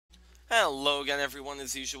Hello again, everyone.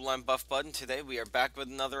 As usual, I'm Buff Bud, and today we are back with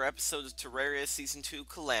another episode of Terraria Season 2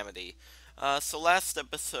 Calamity. Last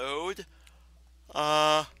episode,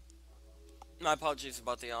 uh, my apologies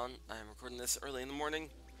about the yawn. I'm recording this early in the morning,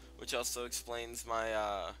 which also explains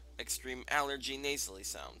my, extreme allergy nasally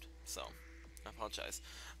sound. So, I apologize.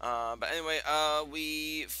 But anyway,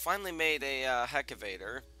 we finally made a,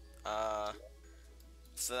 Heckavator. Uh,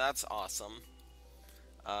 so that's awesome.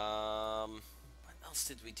 What else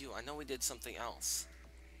did we do? I know we did something else.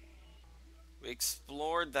 We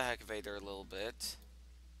explored the Heckavator a little bit.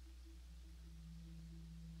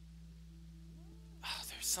 Oh,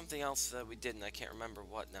 there's something else that we did and I can't remember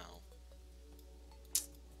what now.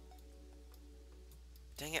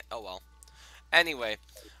 Dang it. Oh well. Anyway,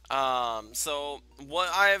 so what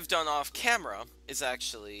I've done off camera is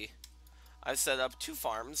actually I've set up 2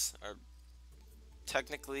 farms, or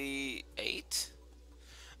technically 8.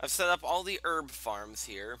 I've set up all the herb farms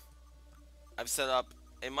here. I've set up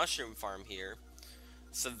a mushroom farm here.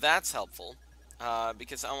 So that's helpful.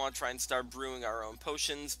 Because I want to try and start brewing our own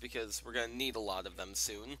potions because we're going to need a lot of them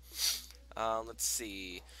soon. Let's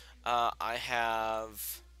see. I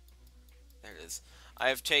have... There it is. I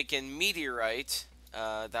have taken meteorite.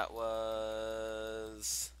 That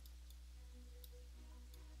was...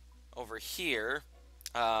 over here.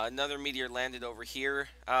 Another meteor landed over here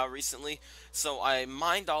recently. So I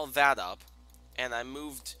mined all that up. And I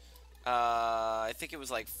moved... I think it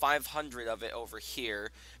was like 500 of it over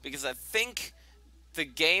here. Because I think... the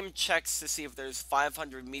game checks to see if there's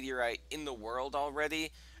 500 meteorite in the world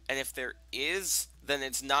already, and if there is, then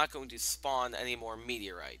it's not going to spawn any more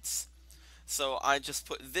meteorites. So I just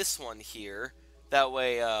put this one here. That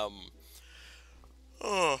way,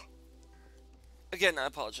 oh, again, I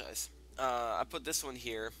apologize. I put this one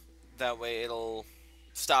here. That way it'll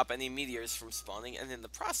stop any meteors from spawning, and in the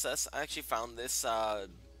process, I actually found this,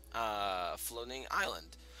 floating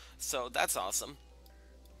island. So that's awesome.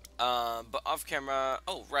 But off camera,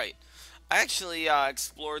 oh right, I actually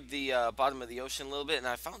explored the bottom of the ocean a little bit, and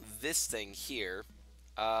I found this thing here.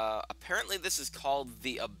 Apparently this is called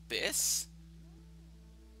the Abyss.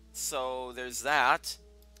 So there's that.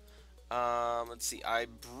 Let's see, I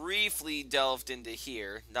briefly delved into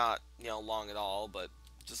here, not, long at all, but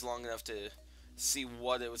just long enough to see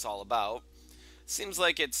what it was all about. Seems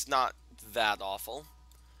like it's not that awful.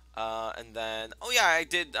 And then, oh yeah,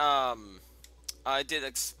 I did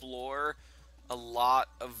explore a lot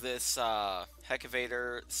of this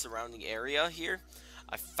Heckavator surrounding area here.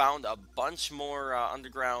 I found a bunch more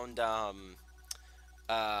underground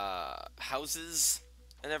houses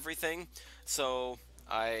and everything. So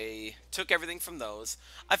I took everything from those.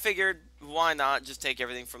 I figured, why not just take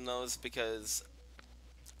everything from those, because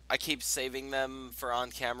I keep saving them for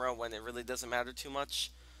on camera when it really doesn't matter too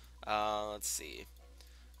much. Let's see.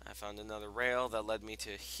 I found another rail that led me to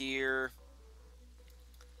here.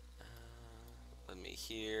 Let me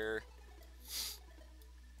here.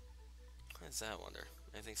 What is that, I wonder?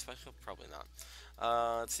 Anything special? Probably not.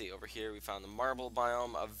 Let's see. Over here we found the marble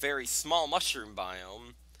biome, a very small mushroom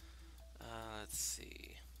biome. Let's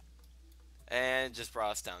see. And it just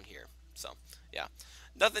brought us down here. So, yeah.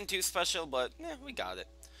 Nothing too special, but we got it.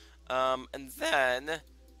 And then,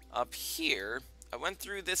 up here, I went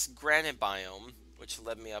through this granite biome, which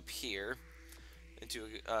led me up here, into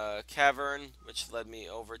a cavern, which led me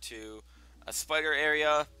over to a spider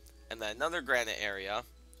area, and then another granite area,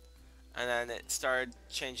 and then it started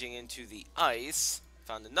changing into the ice.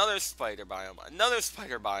 Found another spider biome,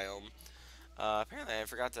 apparently I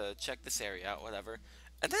forgot to check this area out, whatever.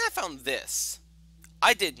 And then I found this.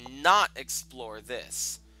 I did not explore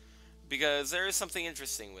this, because there is something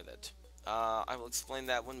interesting with it. I will explain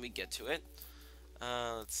that when we get to it.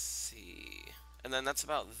 Let's see. And then that's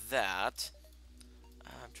about that.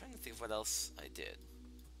 I'm trying to think of what else I did.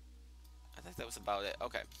 I think that was about it.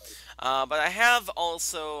 Okay. But I have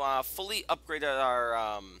also fully upgraded our,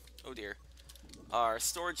 oh dear, our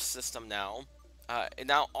storage system now. It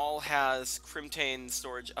now all has Crimtane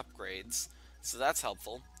storage upgrades, so that's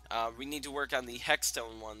helpful. We need to work on the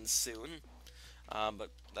Hexstone ones soon, but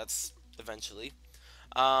that's eventually.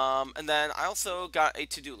 And then I also got a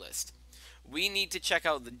to-do list. We need to check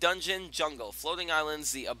out the dungeon, jungle, floating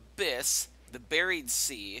islands, the abyss, the buried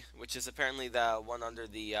sea, which is apparently the one under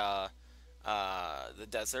the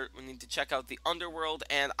desert. We need to check out the underworld,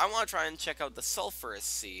 and I want to try and check out the sulfurous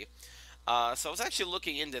sea. So I was actually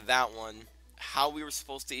looking into that one, how we were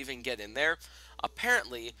supposed to even get in there.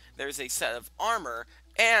 Apparently, there's a set of armor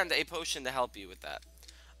and a potion to help you with that.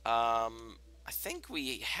 I think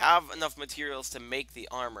we have enough materials to make the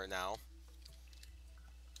armor now.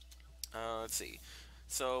 Let's see.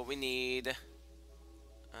 So we need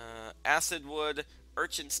acid wood,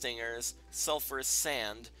 urchin stingers, sulfurous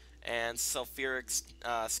sand, and sulfuric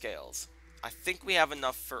scales. I think we have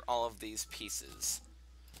enough for all of these pieces.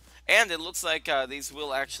 And it looks like these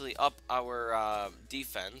will actually up our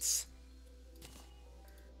defense.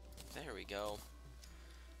 There we go.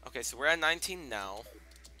 Okay, so we're at 19 now.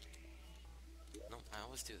 No, I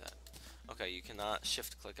always do that. Okay, you cannot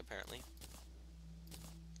shift click apparently.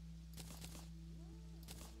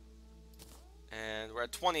 And we're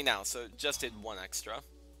at 20 now, so it just did one extra.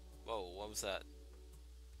 Whoa, what was that?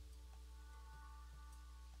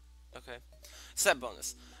 Okay. Set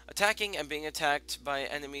bonus. Attacking and being attacked by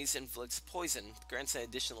enemies inflicts poison. Grants an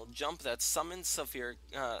additional jump that summons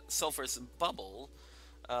sulfurous bubble.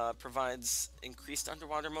 Provides increased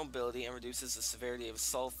underwater mobility and reduces the severity of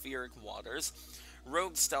sulfuric waters.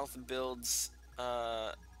 Rogue stealth builds.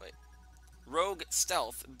 Rogue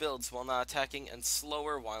stealth builds while not attacking and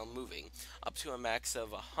slower while moving, up to a max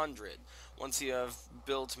of 100. Once you have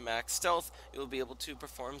built max stealth, you will be able to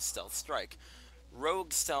perform stealth strike.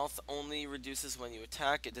 Rogue stealth only reduces when you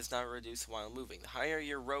attack, it does not reduce while moving. The higher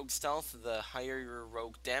your rogue stealth, the higher your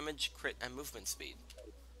rogue damage, crit, and movement speed.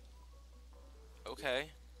 Okay.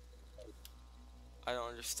 I don't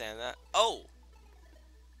understand that. Oh!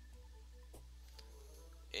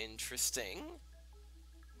 Interesting.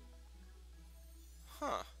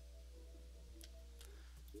 Huh.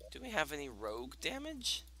 Do we have any rogue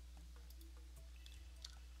damage?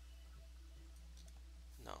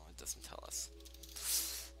 No, it doesn't tell us.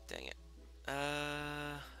 Dang it.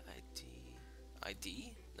 ID.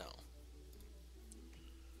 ID? No.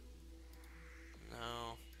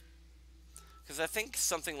 No. Because I think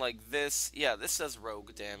something like this... Yeah, this does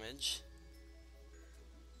rogue damage.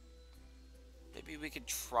 Maybe we could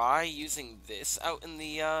try using this out in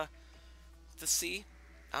the sea?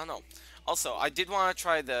 I don't know. Also, I did want to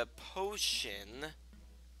try the potion.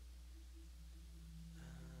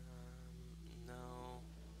 No.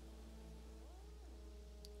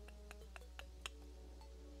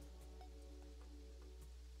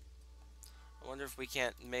 I wonder if we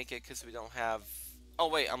can't make it because we don't have... Oh,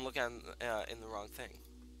 wait, I'm looking in the wrong thing.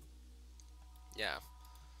 Yeah.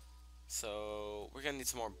 So, we're going to need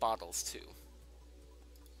some more bottles, too.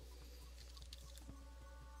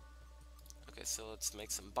 Okay, so let's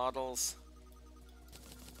make some bottles.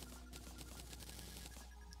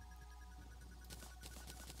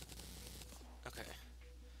 Okay.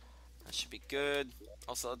 That should be good.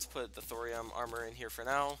 Also, let's put the thorium armor in here for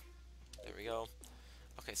now. There we go.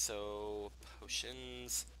 Okay, so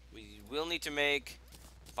potions. We will need to make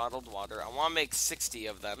bottled water. I want to make 60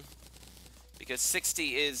 of them. Because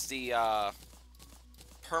 60 is the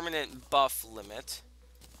permanent buff limit.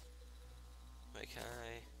 Wait, can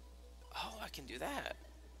I... Oh, I can do that.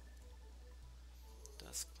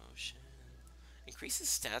 Dusk potion. Increases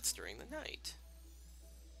stats during the night.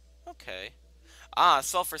 Okay. Ah,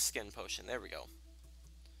 sulfur skin potion. There we go.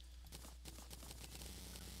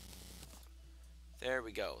 There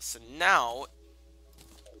we go. So now...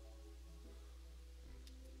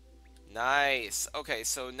 Nice. Okay,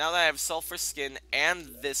 so now that I have sulfur skin and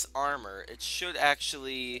this armor, it should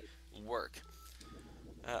actually work.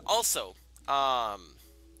 Also, I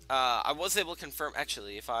was able to confirm,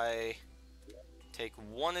 actually, if I take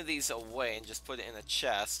one of these away and just put it in a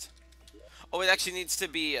chest. Oh, it actually needs to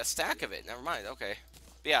be a stack of it. Never mind. Okay.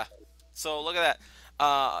 But yeah. So look at that.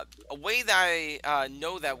 A way that I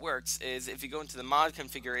know that works is if you go into the mod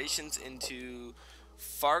configurations into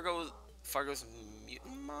Fargo's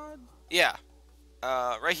mutant mod? Yeah.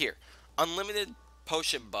 Right here. Unlimited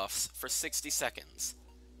potion buffs for 60 seconds.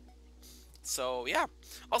 So, yeah.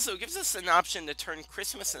 Also, it gives us an option to turn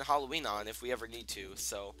Christmas and Halloween on if we ever need to,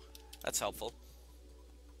 so that's helpful.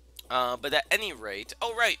 But at any rate...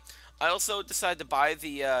 Oh, right! I also decided to buy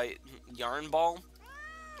the yarn ball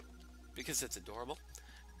because it's adorable.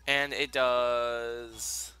 And it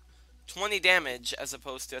does 20 damage as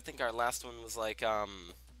opposed to, I think our last one was like,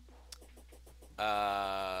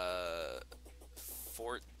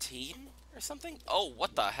 14 or something? Oh,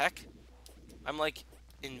 what the heck? I'm like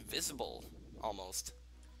invisible almost.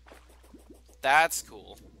 That's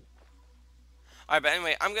cool. Alright, but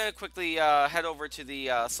anyway, I'm gonna quickly head over to the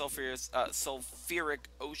sulfuric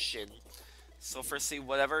ocean, sulfur sea,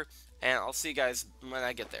 whatever, and I'll see you guys when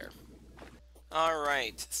I get there.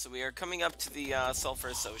 Alright, so we are coming up to the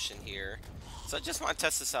sulfurous ocean here. So I just want to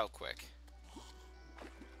test this out quick.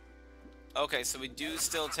 Okay, so we do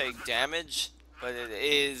still take damage, but it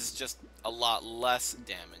is just a lot less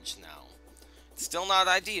damage now. It's still not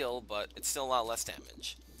ideal, but it's still a lot less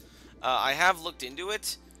damage. I have looked into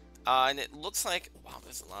it, and it looks like... Wow,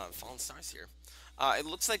 there's a lot of fallen stars here. It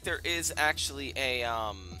looks like there is actually a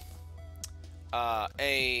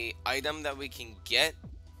a item that we can get.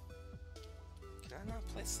 Can I not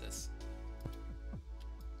place this?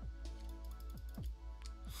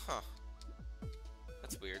 Huh.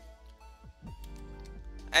 That's weird.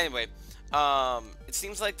 Anyway, it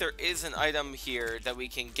seems like there is an item here that we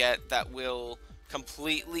can get that will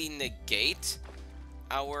completely negate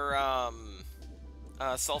our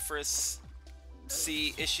sulfurous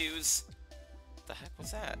sea issues. The heck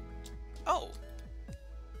was that? Oh.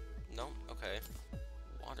 No, okay.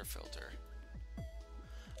 Water filter.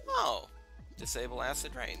 Oh. Disable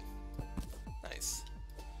acid rain. Nice.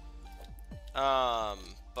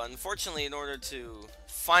 But unfortunately, in order to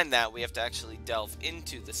find that, we have to actually delve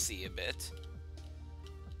into the sea a bit.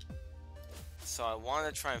 So I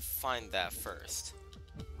want to try and find that first.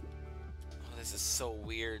 Oh, this is so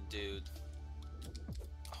weird, dude.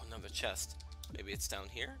 Oh, another chest. Maybe it's down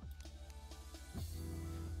here?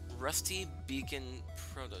 Rusty beacon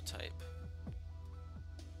prototype.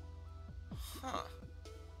 Huh.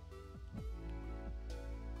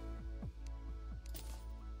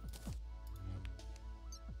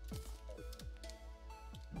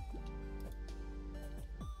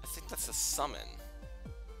 I think that's a summon.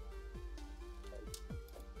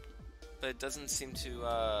 But it doesn't seem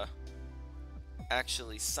to,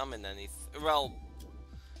 actually summon anything. Well,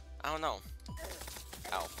 I don't know.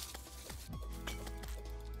 Ow.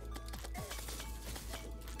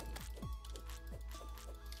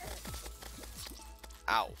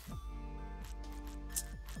 Ow.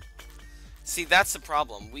 See, that's the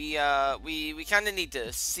problem. We kind of need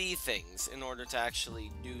to see things in order to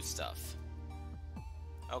actually do stuff.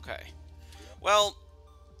 Okay. Well,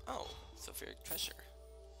 oh, sulfuric treasure.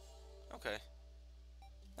 Okay.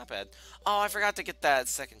 Not bad. Oh, I forgot to get that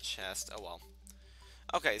second chest. Oh, well.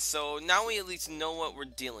 Okay, so now we at least know what we're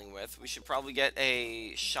dealing with. We should probably get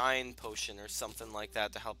a shine potion or something like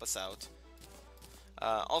that to help us out.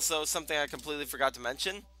 Also, something I completely forgot to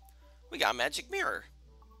mention. We got a magic mirror.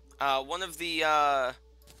 One of the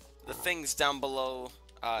things down below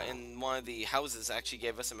in one of the houses actually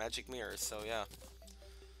gave us a magic mirror, so yeah.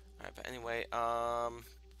 Alright, but anyway, what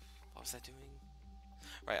was I doing?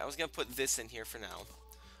 Right, I was gonna put this in here for now.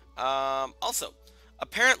 Also,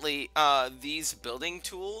 apparently, these building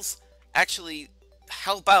tools actually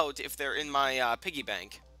help out if they're in my piggy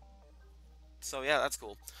bank. So yeah, that's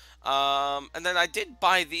cool. And then I did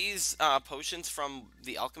buy these potions from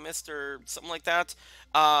the alchemist or something like that.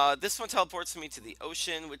 This one teleports me to the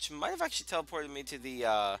ocean, which might have actually teleported me to the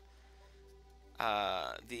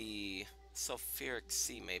sulfuric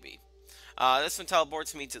sea, maybe. This one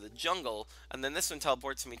teleports me to the jungle, and then this one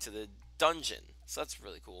teleports me to the dungeon. So that's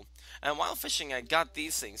really cool. And while fishing, I got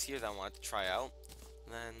these things here that I wanted to try out.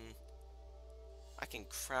 And then I can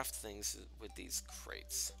craft things with these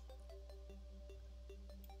crates.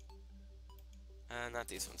 Not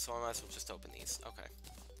these ones, so I might as well just open these. Okay.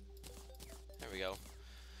 There we go.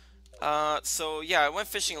 So yeah, I went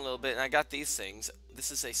fishing a little bit, and I got these things.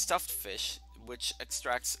 This is a stuffed fish, which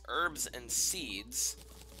extracts herbs and seeds.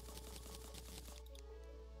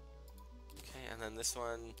 Okay, and then this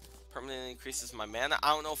one permanently increases my mana.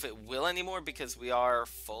 I don't know if it will anymore because we are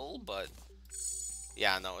full, but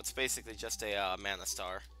yeah, no, it's basically just a mana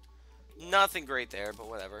star. Nothing great there, but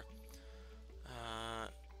whatever.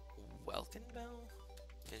 Welkin Bell?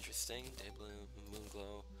 Interesting. Day Bloom, Moon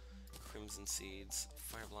Glow, Crimson Seeds,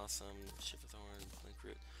 Fire Blossom, Shiverthorn, Blink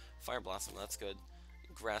Root. Fire Blossom, that's good.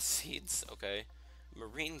 Grass Seeds, okay.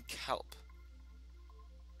 Marine Kelp.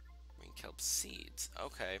 Marine Kelp Seeds,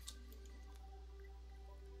 okay.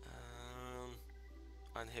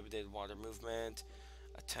 Uninhibited water movement,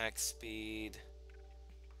 attack speed,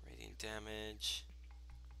 radiant damage.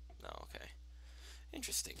 No, okay.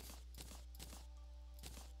 Interesting.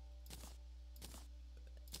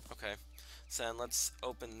 Okay, so then let's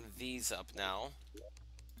open these up now.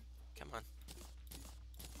 Come on.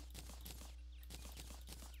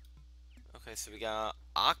 Okay, so we got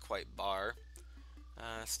Aquite Bar,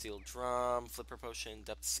 Steel Drum, Flipper Potion,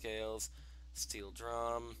 Depth Scales, Steel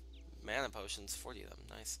Drum, Mana Potions, 40 of them,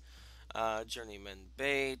 nice. Journeyman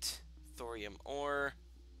Bait, Thorium Ore,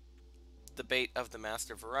 the Bait of the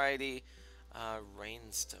Master Variety,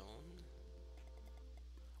 Rainstone.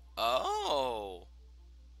 Oh!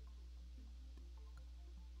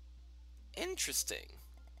 Interesting.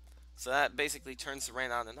 So that basically turns the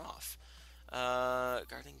rain on and off.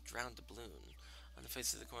 Guarding Drowned Doubloon. On the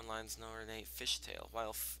face of the coin lines, no ornate fishtail.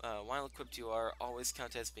 While equipped, you are always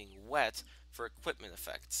counted as being wet for equipment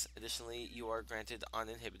effects. Additionally, you are granted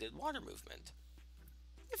uninhibited water movement.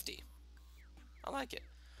 Nifty. I like it.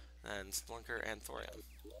 And Splunker and Thorium.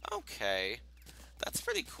 Okay. That's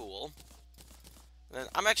pretty cool. And then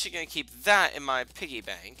I'm actually going to keep that in my piggy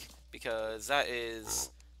bank, because that is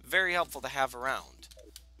very helpful to have around.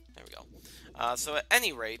 There we go. So at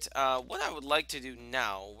any rate, what I would like to do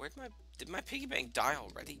now... Did my piggy bank die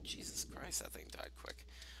already? Jesus Christ, that thing died quick.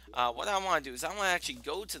 What I want to do is I want to actually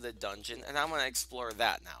go to the dungeon, and I want to explore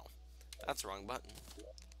that now. That's the wrong button.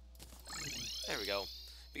 There we go.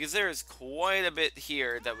 Because there is quite a bit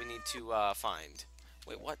here that we need to find.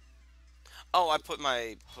 Wait, what? Oh, I put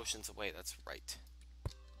my potions away. That's right.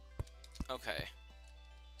 Okay.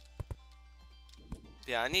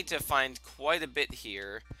 Yeah, I need to find quite a bit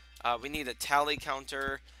here. We need a tally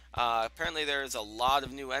counter. Apparently there's a lot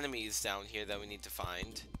of new enemies down here that we need to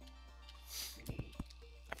find.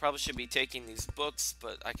 I probably should be taking these books,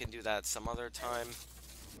 but I can do that some other time.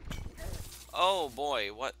 Oh boy,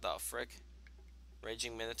 what the frick?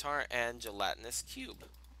 Raging Minotaur and Gelatinous Cube.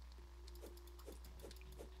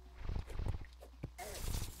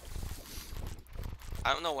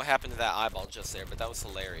 I don't know what happened to that eyeball just there, but that was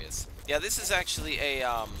hilarious. Yeah, this is actually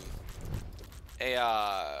a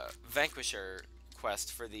Vanquisher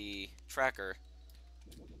quest for the tracker.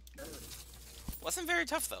 Wasn't very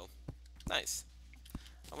tough, though. Nice.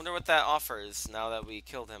 I wonder what that offers now that we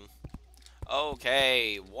killed him.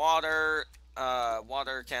 Okay, water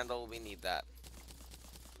candle, we need that.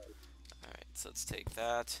 Alright, so let's take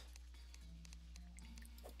that.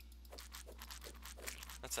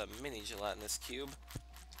 That's a mini gelatinous cube.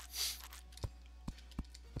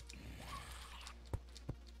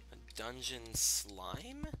 A dungeon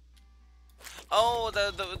slime? Oh,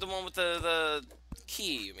 the one with the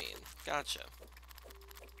key, you mean. Gotcha.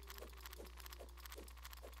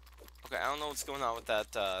 Okay, I don't know what's going on with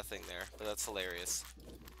that thing there, but that's hilarious.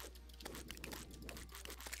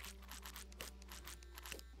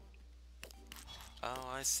 Oh,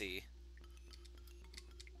 I see.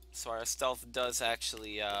 So our stealth does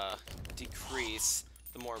actually decrease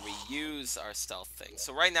the more we use our stealth thing.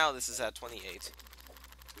 So right now this is at 28.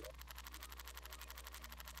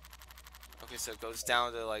 Okay, so it goes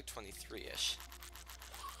down to like 23-ish.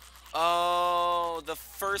 Oh, the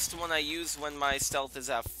first one I use when my stealth is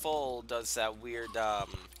at full does that weird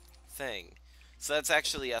thing. So that's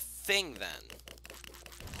actually a thing then.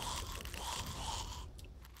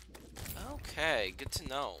 Okay, good to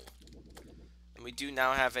know. And we do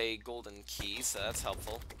now have a golden key, so that's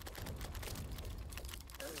helpful.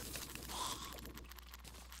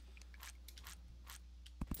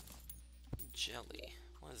 Jelly.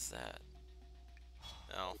 What is that?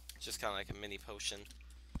 Oh, just kind of like a mini potion.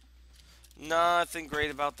 Nothing great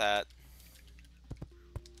about that.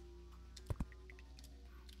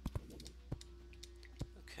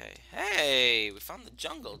 Okay. Hey, we found the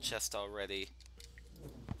jungle chest already.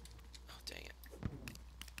 Oh, dang it.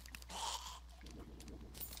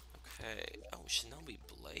 Okay. Oh, Shinobi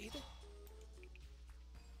Blade?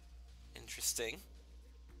 Interesting.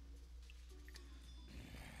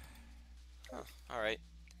 Huh, alright.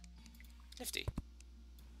 Nifty.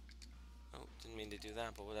 Oh, didn't mean to do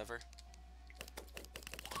that, but whatever.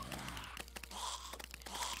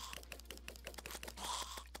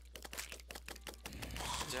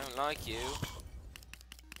 Don't like you.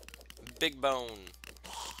 Big bone.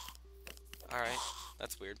 Alright,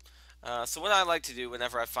 that's weird. So what I like to do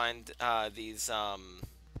whenever I find these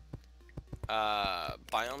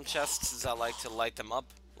biome chests is I like to light them up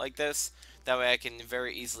like this. That way I can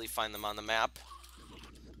very easily find them on the map.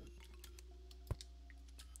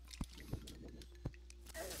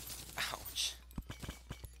 Ouch.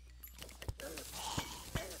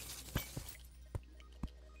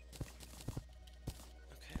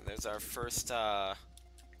 Okay, there's our first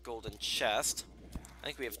golden chest. I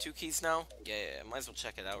think we have 2 keys now. Yeah, might as well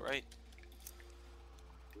check it out, right?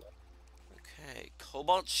 Okay,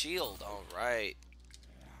 Cobalt Shield, alright.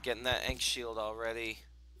 Getting that Ink Shield already.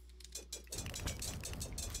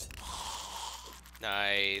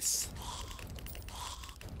 Nice.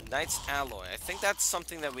 Knight's Alloy. I think that's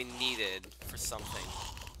something that we needed for something.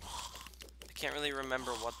 I can't really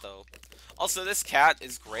remember what, though. Also, this cat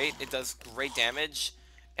is great. It does great damage.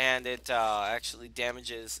 And it actually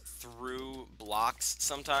damages through blocks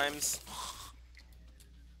sometimes.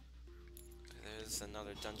 There's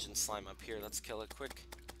another dungeon slime up here. Let's kill it quick.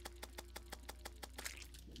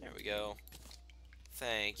 There we go.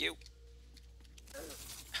 Thank you.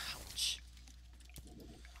 Ouch.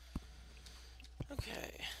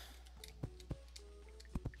 Okay.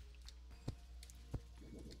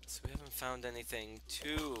 So we haven't found anything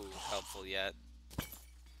too helpful yet.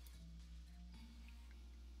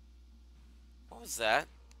 What was that?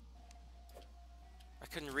 I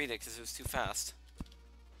couldn't read it because it was too fast.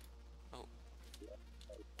 Oh.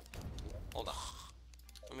 Hold on.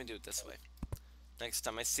 Let me do it this way. next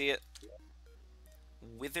time I see it.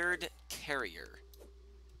 Withered Carrier.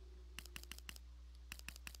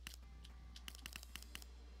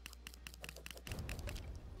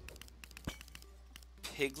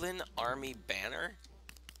 Piglin Army Banner?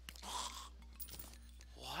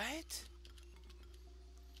 What?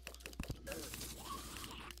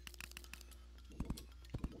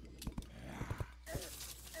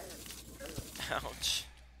 Ouch.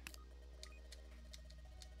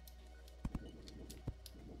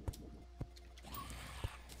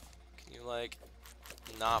 Can you, like,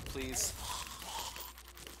 not please?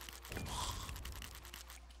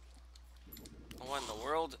 What in the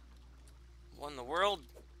world? What in the world?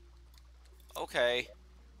 Okay.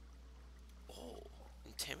 Oh,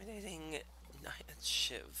 intimidating Knight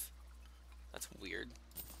Shiv. That's weird.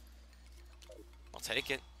 I'll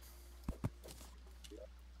take it.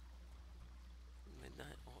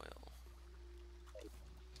 Midnight Oil.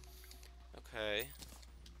 Okay.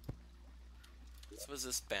 So what's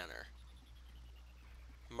this banner?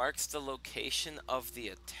 Marks the location of the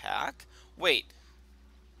attack? Wait.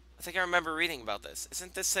 I think I remember reading about this.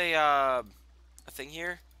 Isn't this a thing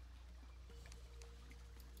here?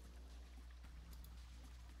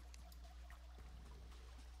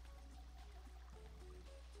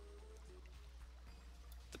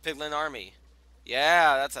 The Piglin Army.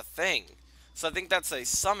 Yeah, that's a thing. So I think that's a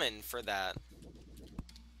summon for that.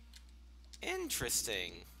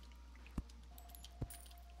 Interesting.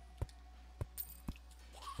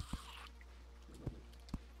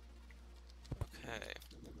 Okay.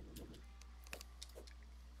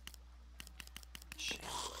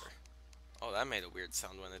 Chandler. Oh, that made a weird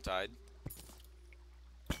sound when it died.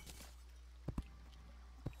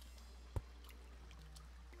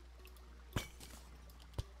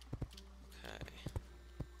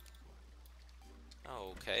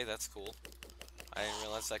 Oh, okay, that's cool. I didn't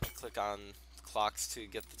realize I could click on clocks to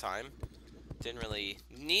get the time. Didn't really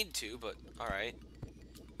need to, but alright.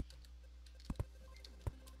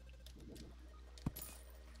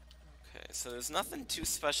 Okay, so there's nothing too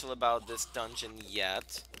special about this dungeon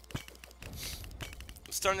yet.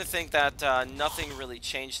 I'm starting to think that nothing really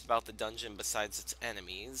changed about the dungeon besides its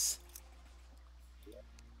enemies.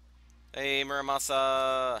 Hey,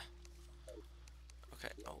 Muramasa!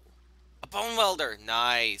 Okay, oh. A bone welder!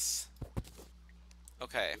 Nice!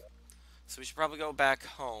 Okay, so we should probably go back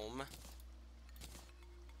home.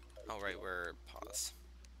 Oh, right, we're pause.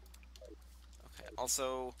 Okay,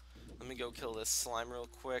 also, let me go kill this slime real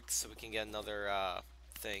quick so we can get another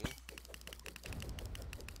thing.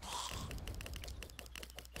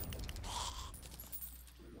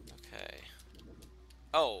 Okay.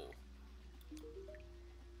 Oh.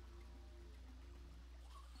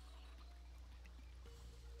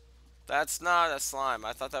 That's not a slime.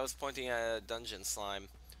 I thought that was pointing at a dungeon slime.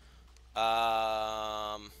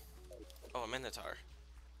 Oh, a Minotaur.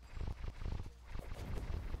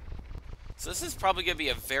 So this is probably going to be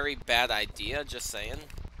a very bad idea, just saying.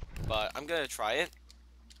 But I'm going to try it.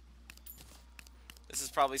 This is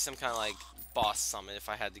probably some kind of, like, boss summon, if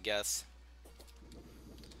I had to guess.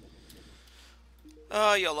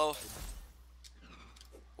 Oh, YOLO.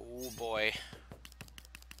 Oh, boy.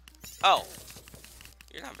 Oh.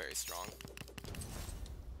 You're not very strong.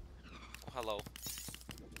 Oh, hello.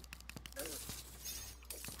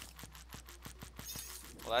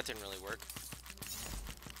 Well, that didn't really work.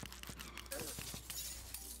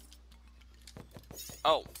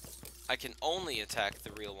 Oh. I can only attack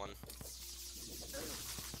the real one.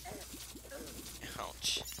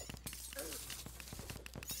 Ouch.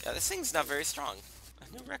 Yeah, this thing's not very strong.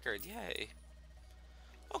 A new record, yay.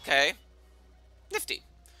 Okay. Nifty.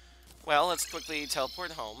 Well, let's quickly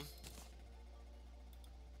teleport home.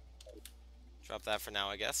 Drop that for now,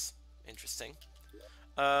 I guess. Interesting.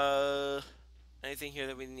 Anything here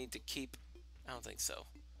that we need to keep? I don't think so.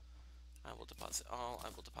 I will deposit all. I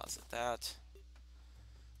will deposit that.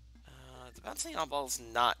 The bouncing off ball is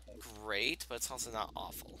not great, but it's also not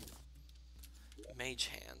awful. Mage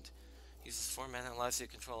Hand. Uses 4 mana and allows you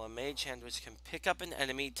to control a mage hand which can pick up an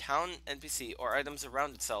enemy, town NPC, or items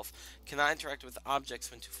around itself. Cannot interact with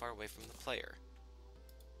objects when too far away from the player.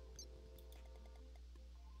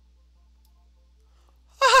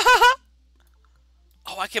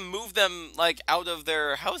 Oh, I can move them, like, out of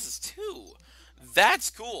their houses, too.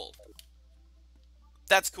 That's cool.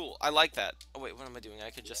 That's cool. I like that. Oh, wait, what am I doing?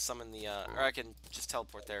 I could just summon the, or I can just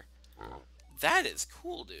teleport there. That is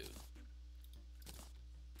cool, dude.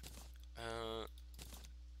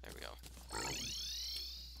 There we go.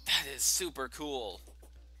 That is super cool.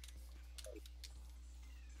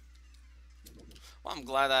 Well, I'm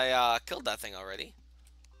glad I, killed that thing already.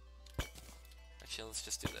 Actually, let's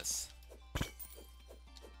just do this.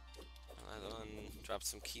 Drop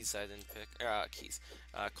some keys I didn't pick.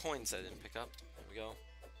 Coins I didn't pick up. There we go.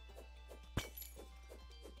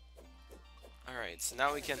 Alright, so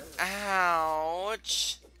now we can...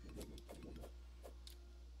 Ouch!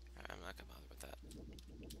 I'm not gonna bother with that.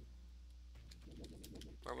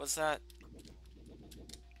 Where was that?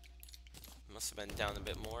 Must have been down a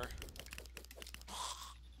bit more.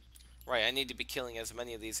 Right, I need to be killing as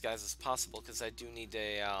many of these guys as possible, because I do need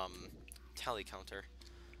a, tally counter.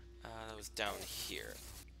 That was down here.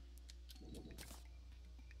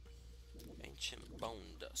 Ancient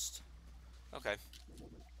bone dust. Okay.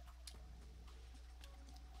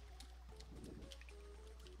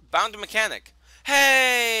 Bound mechanic.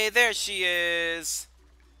 Hey, there she is.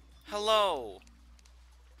 Hello.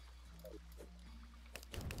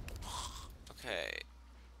 Okay.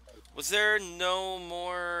 Was there no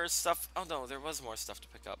more stuff? Oh no, there was more stuff to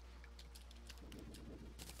pick up.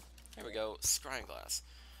 There we go. Scrying glass.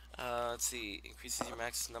 Let's see. Increases your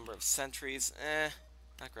max number of sentries.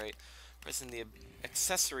 Not great. Pressing the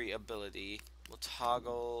accessory ability will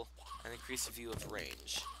toggle and increase the view of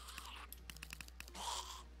range.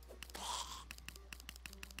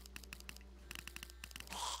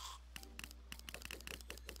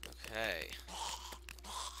 Okay.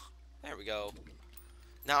 There we go.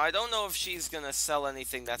 Now, I don't know if she's gonna sell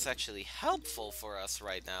anything that's actually helpful for us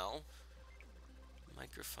right now.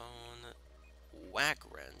 Microphone, whack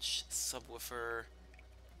wrench, subwoofer,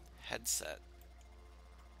 headset.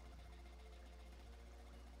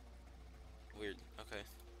 Weird. Okay.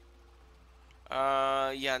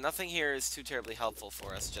 Yeah, nothing here is too terribly helpful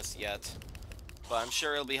for us just yet. But I'm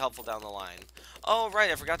sure it'll be helpful down the line. Oh,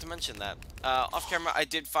 right, I forgot to mention that. Off camera, I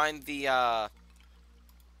did find the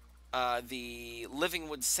living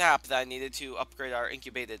wood sap that I needed to upgrade our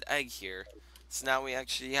incubated egg here. So now we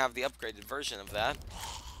actually have the upgraded version of that.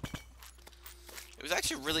 It was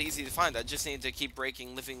actually really easy to find. I just needed to keep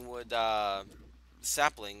breaking living wood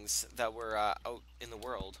saplings that were out in the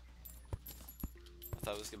world. I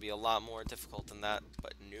thought it was going to be a lot more difficult than that,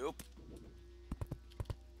 but nope.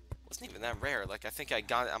 Wasn't even that rare. Like, I think I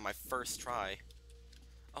got it on my first try.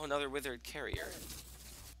 Oh, another withered carrier.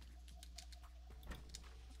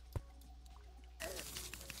 There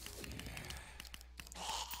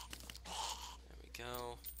we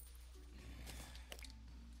go.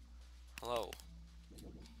 Hello.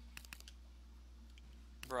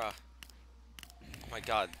 Bruh. Oh my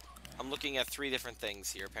god. I'm looking at 3 different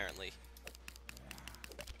things here, apparently.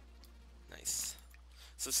 Nice.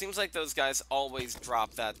 So it seems like those guys always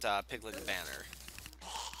drop that piglet banner.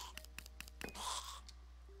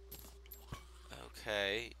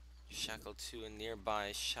 Okay. Shackle to a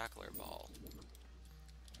nearby shackler ball.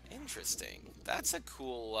 Interesting. That's a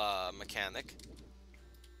cool mechanic.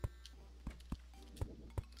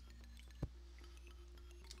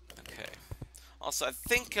 Okay. Also, I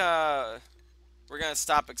think we're going to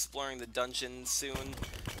stop exploring the dungeon soon.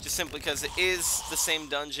 Just simply because it is the same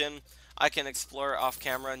dungeon. I can explore off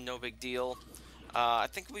camera, no big deal. I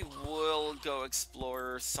think we will go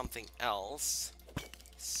explore something else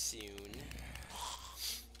soon.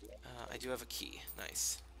 I do have a key.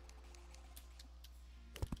 Nice.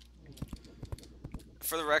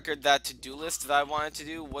 For the record, that to-do list that I wanted to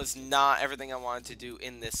do was not everything I wanted to do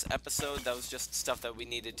in this episode. That was just stuff that we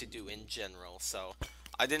needed to do in general. So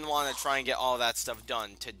I didn't want to try and get all that stuff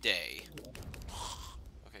done today.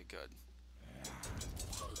 Okay, good.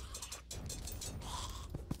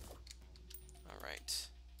 Alright.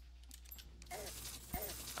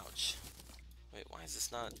 Ouch. Wait, why is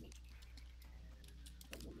this not...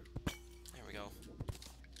 There we go.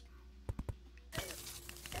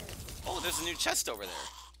 Oh, there's a new chest over there.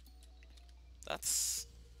 That's...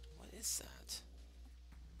 What is that?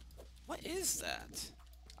 What is that?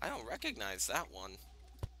 I don't recognize that one.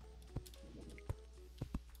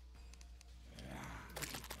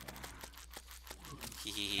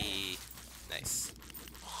 Hehehe. Nice.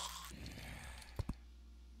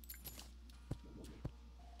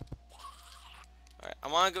 Alright, I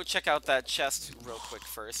want to go check out that chest real quick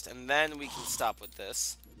first, and then we can stop with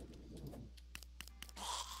this.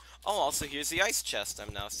 Oh, also, here's the ice chest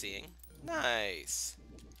I'm now seeing. Nice.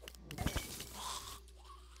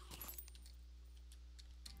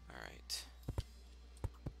 Alright.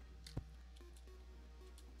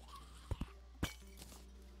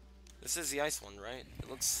 This is the ice one, right? It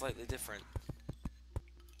looks slightly different.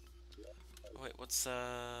 Oh, wait, what's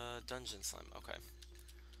dungeon slime? Okay.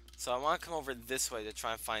 So I want to come over this way to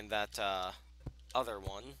try and find that other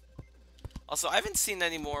one. Also, I haven't seen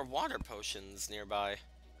any more water potions nearby.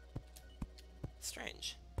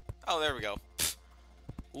 Strange. Oh, there we go. Pfft.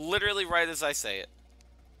 Literally right as I say it.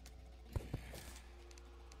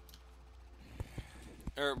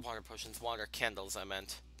 Or water potions, water candles, I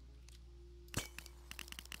meant.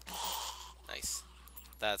 Nice.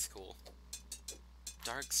 That's cool.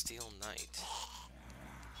 Dark Steel Knight.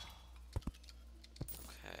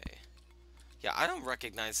 Okay. Yeah, I don't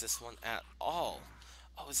recognize this one at all.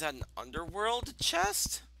 Oh, is that an underworld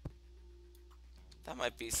chest? That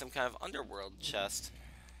might be some kind of underworld chest.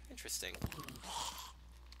 Interesting.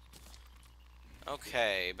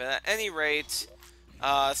 Okay, but at any rate,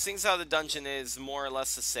 seeing as how the dungeon is more or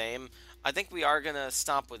less the same, I think we are gonna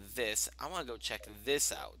stop with this. I want to go check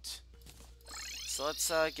this out. So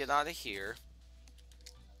let's get out of here.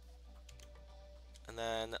 And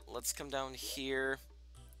then let's come down here.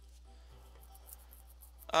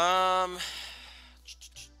 Oh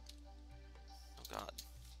god.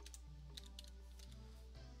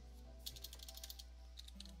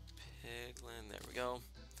 Piglin, there we go.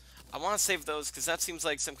 I want to save those because that seems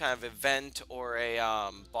like some kind of event or a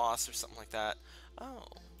boss or something like that. Oh,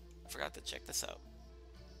 I forgot to check this out.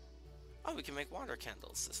 Oh, we can make water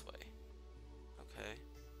candles this way. Okay.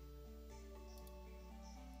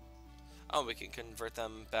 Oh, we can convert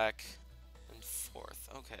them back and forth.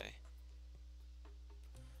 Okay.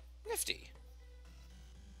 Nifty.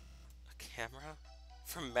 A camera?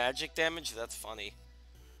 For magic damage? That's funny.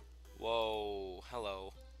 Whoa.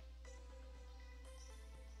 Hello.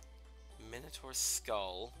 Minotaur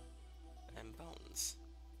skull and bones.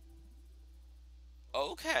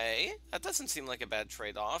 Okay. That doesn't seem like a bad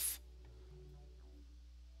trade-off.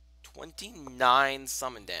 29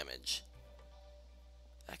 summon damage.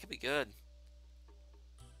 That could be good.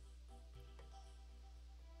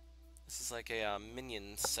 This is like a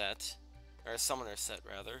minion set. Or a summoner set,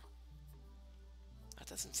 rather. That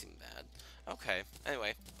doesn't seem bad. Okay,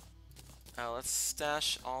 anyway. Let's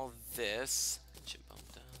stash all this. Chip-bone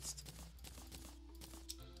dust.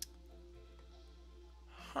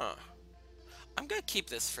 Huh. I'm gonna keep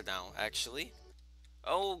this for now, actually.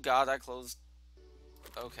 Oh god, I closed...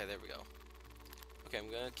 Okay, there we go. Okay, I'm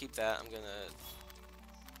gonna keep that. I'm gonna...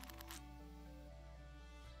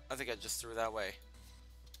 I think I just threw that away.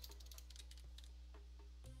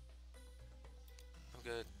 I'm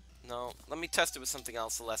good. No, let me test it with something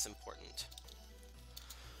else less important.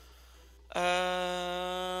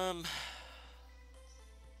 Bone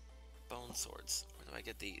swords. Where do I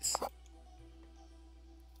get these?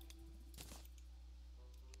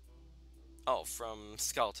 Oh, from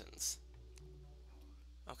skeletons.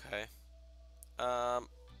 Okay. So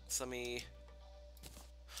let me...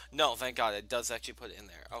 No, thank God, it does actually put it in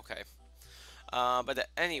there. Okay. But at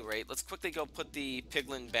any rate, let's quickly go put the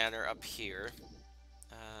Piglin banner up here.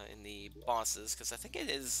 In the bosses, because I think it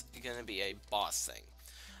is going to be a boss thing.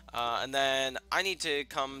 And then I need to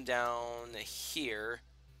come down here.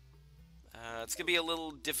 It's going to be a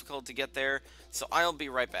little difficult to get there, so I'll be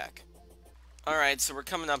right back. Alright, so we're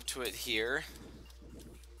coming up to it here.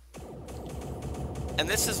 And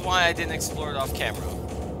this is why I didn't explore it off camera.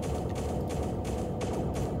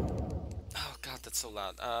 Oh god, that's so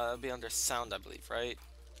loud. It'll be under sound, I believe, right?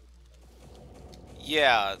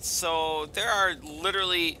 Yeah, so there are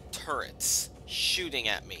literally turrets shooting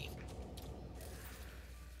at me.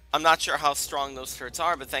 I'm not sure how strong those turrets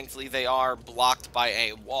are, but thankfully they are blocked by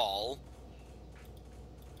a wall.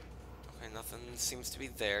 Okay, nothing seems to be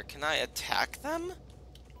there. Can I attack them?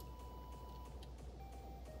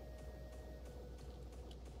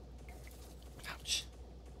 Ouch.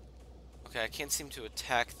 Okay, I can't seem to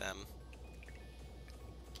attack them.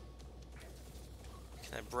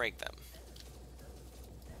 Can I break them?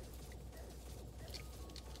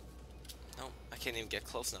 Nope, I can't even get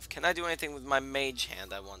close enough. Can I do anything with my mage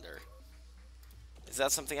hand, I wonder? Is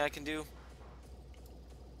that something I can do?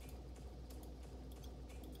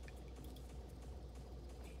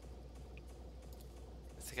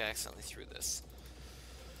 I think I accidentally threw this.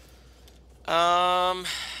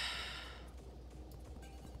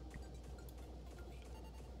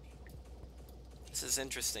 This is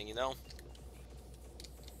interesting, you know?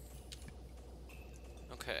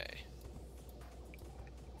 Okay.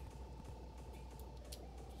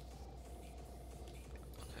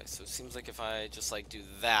 Okay, so it seems like if I just, like, do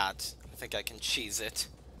that, I think I can cheese it.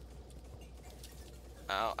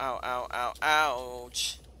 Ow, ow, ow, ow,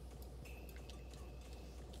 ouch!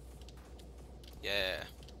 Yeah.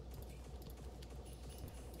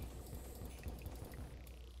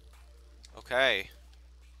 Okay.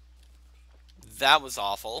 That was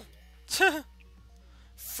awful.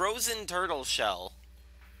 Frozen turtle shell.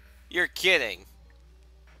 You're kidding.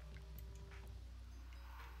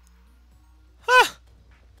 Huh.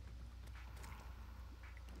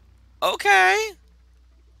 Okay.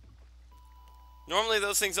 Normally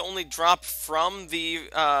those things only drop from the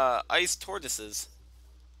ice tortoises.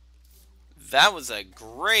 That was a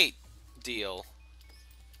great deal.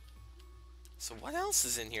 So what else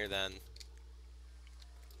is in here then?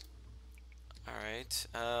 Alright,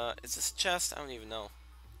 is this a chest? I don't even know.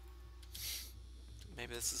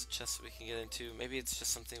 Maybe this is a chest we can get into. Maybe it's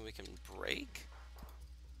just something we can break?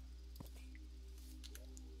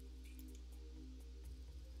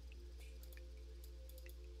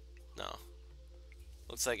 No.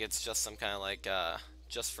 Looks like it's just some kind of like,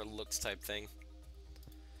 just for looks type thing.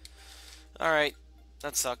 Alright,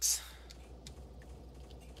 that sucks.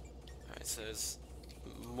 Alright, so there's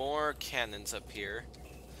more cannons up here.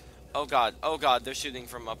 Oh god, they're shooting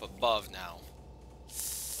from up above now.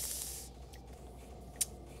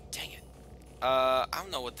 Dang it. I don't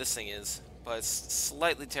know what this thing is, but it's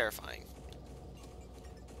slightly terrifying.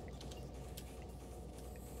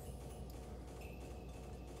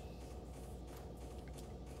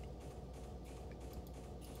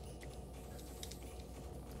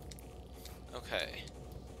 Okay.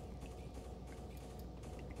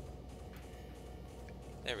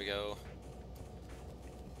 There we go.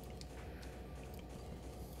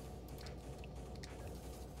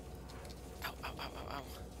 Ow, ow, ow, ow, ow.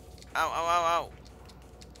 Ow, ow, ow, ow.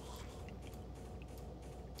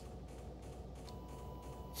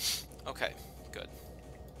 Okay, good.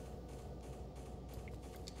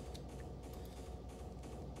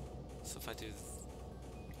 So if I do...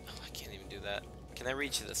 Oh, I can't even do that. Can I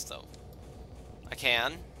reach this, though? I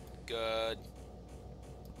can. Good.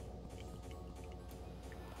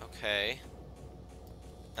 Okay.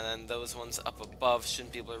 And then those ones up above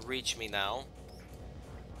shouldn't be able to reach me now.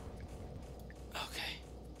 Okay.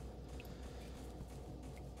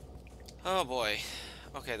 Oh boy.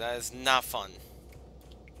 Okay, that is not fun.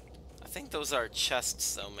 I think those are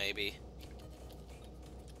chests, though, maybe.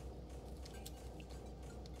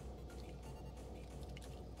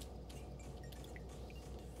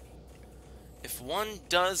 If one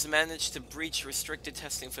does manage to breach restricted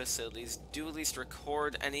testing facilities, do at least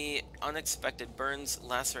record any unexpected burns,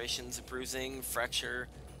 lacerations, bruising, fracture,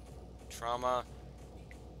 trauma,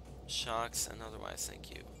 shocks, and otherwise.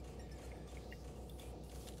 Thank you.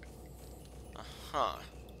 Uh-huh.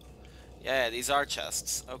 Yeah, these are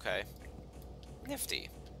chests. Okay. Nifty.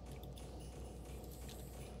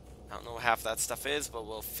 I don't know what half that stuff is, but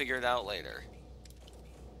we'll figure it out later.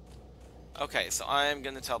 Okay, so I'm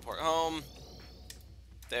gonna teleport home.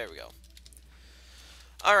 There we go.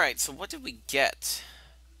 Alright, so what did we get?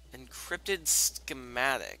 Encrypted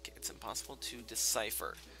schematic. It's impossible to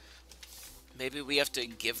decipher. Maybe we have to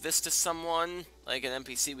give this to someone, like an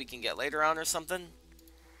NPC we can get later on or something?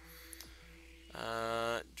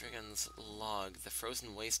 Dragon's Log, the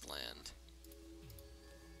Frozen Wasteland.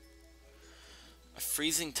 A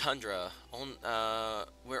freezing tundra,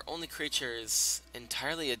 where only creatures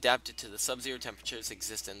entirely adapted to the sub-zero temperatures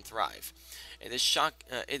exist and thrive. It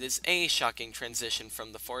is a shocking transition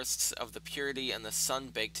from the forests of the purity and the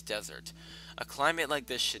sun-baked desert. A climate like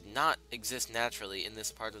this should not exist naturally in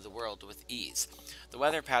this part of the world with ease. The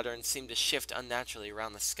weather patterns seem to shift unnaturally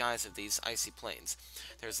around the skies of these icy plains.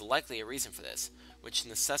 There is likely a reason for this, which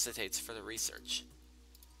necessitates further research.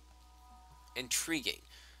 Intriguing.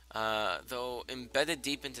 Though embedded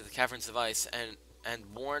deep into the caverns of ice and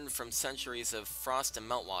worn from centuries of frost and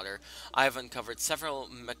meltwater, I have uncovered several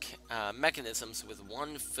mechanisms which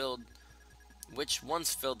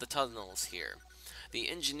once filled the tunnels here. The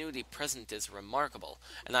ingenuity present is remarkable,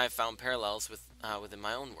 and I have found parallels within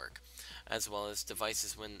my own work, as well as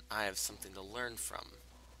devices when I have something to learn from.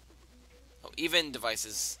 Oh,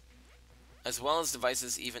 as well as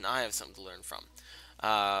devices even I have something to learn from.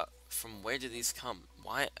 From where do these come?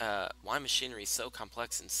 Why machinery so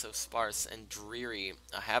complex and so sparse and dreary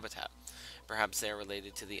a habitat? Perhaps they are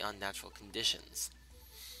related to the unnatural conditions.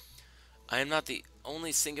 I am not the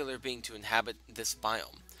only singular being to inhabit this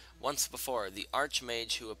biome. Once before, the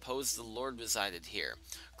archmage who opposed the Lord resided here,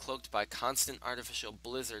 cloaked by constant artificial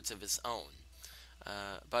blizzards of his own.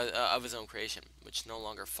 Of his own creation, which no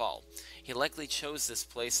longer fall. He likely chose this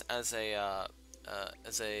place as a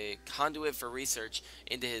conduit for research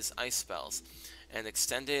into his ice spells, and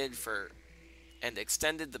extended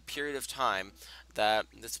the period of time that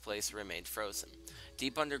this place remained frozen.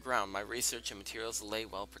 Deep underground, my research and materials lay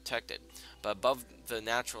well protected, but above the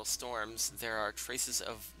natural storms, there are traces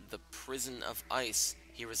of the prison of ice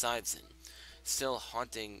he resides in, still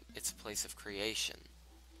haunting its place of creation.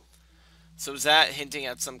 So is that hinting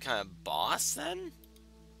at some kind of boss, then?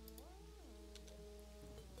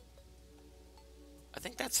 I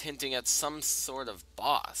think that's hinting at some sort of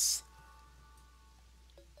boss.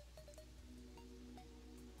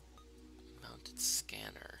 Mounted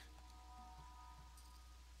scanner.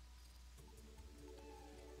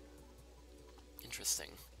 interesting.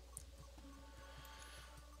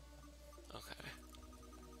 Okay.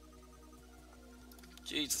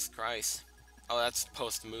 Jesus Christ. Oh, that's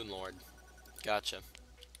post-Moon Lord. Gotcha.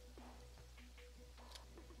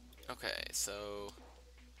 Okay, so...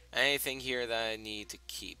 anything here that I need to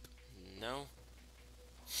keep? No?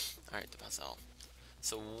 Alright, the puzzle.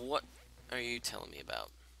 So what are you telling me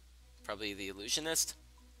about? Probably the illusionist?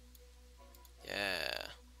 Yeah.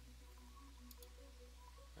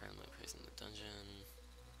 Randomly placed in the dungeon.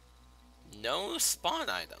 No spawn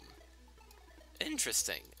item.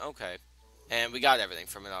 Interesting. Okay. And we got everything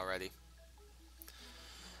from it already.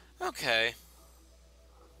 Okay.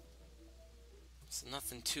 So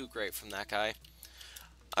nothing too great from that guy.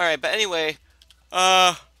 Alright, but anyway,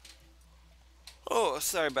 oh,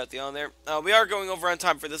 sorry about the on there. We are going over on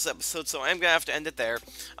time for this episode, so I'm going to have to end it there.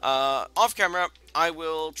 Off camera, I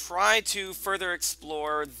will try to further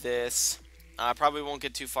explore this. I probably won't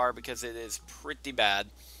get too far because it is pretty bad.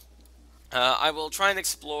 I will try and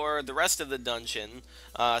explore the rest of the dungeon,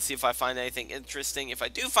 see if I find anything interesting. If I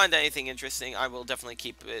do find anything interesting, I will definitely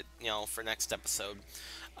keep it, for next episode.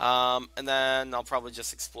 And then I'll probably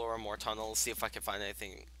just explore more tunnels, see if I can find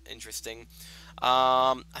anything interesting.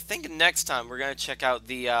 I think next time we're gonna check out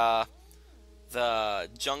the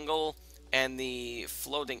jungle and the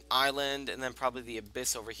floating island, and then probably the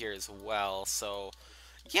abyss over here as well. So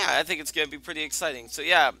yeah, I think it's gonna be pretty exciting. So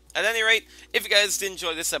yeah, at any rate, if you guys did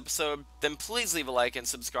enjoy this episode, then please leave a like and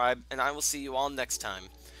subscribe, and I will see you all next time.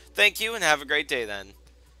 Thank you, and have a great day then.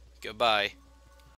 Goodbye.